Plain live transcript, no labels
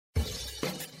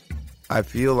I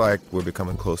feel like we're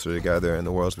becoming closer together and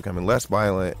the world's becoming less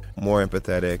violent, more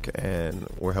empathetic, and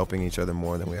we're helping each other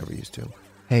more than we ever used to.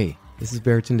 Hey, this is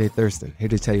Baratunde Thurston, here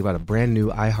to tell you about a brand new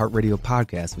iHeartRadio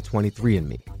podcast with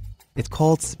 23andMe. It's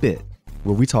called Spit,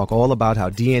 where we talk all about how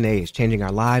DNA is changing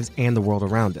our lives and the world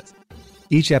around us.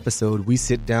 Each episode, we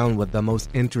sit down with the most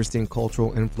interesting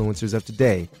cultural influencers of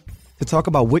today to talk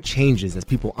about what changes as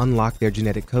people unlock their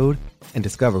genetic code and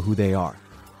discover who they are.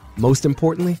 Most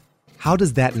importantly, how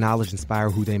does that knowledge inspire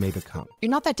who they may become?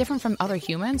 You're not that different from other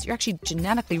humans. You're actually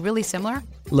genetically really similar.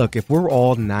 Look, if we're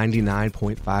all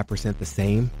 99.5% the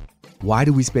same, why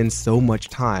do we spend so much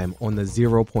time on the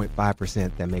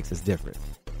 0.5% that makes us different?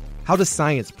 How does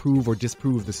science prove or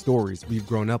disprove the stories we've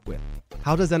grown up with?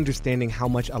 How does understanding how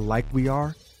much alike we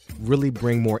are really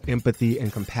bring more empathy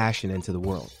and compassion into the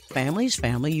world? Family's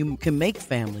family. You can make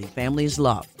family. Family is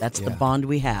love. That's the bond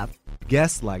we have.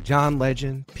 Guests like John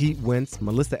Legend, Pete Wentz,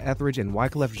 Melissa Etheridge, and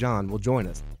Wyclef Jean will join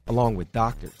us, along with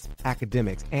doctors,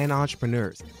 academics, and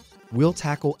entrepreneurs. We'll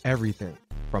tackle everything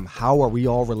from how are we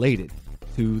all related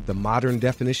to the modern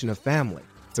definition of family.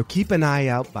 So keep an eye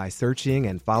out by searching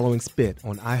and following Spit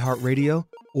on iHeartRadio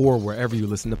or wherever you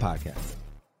listen to podcasts.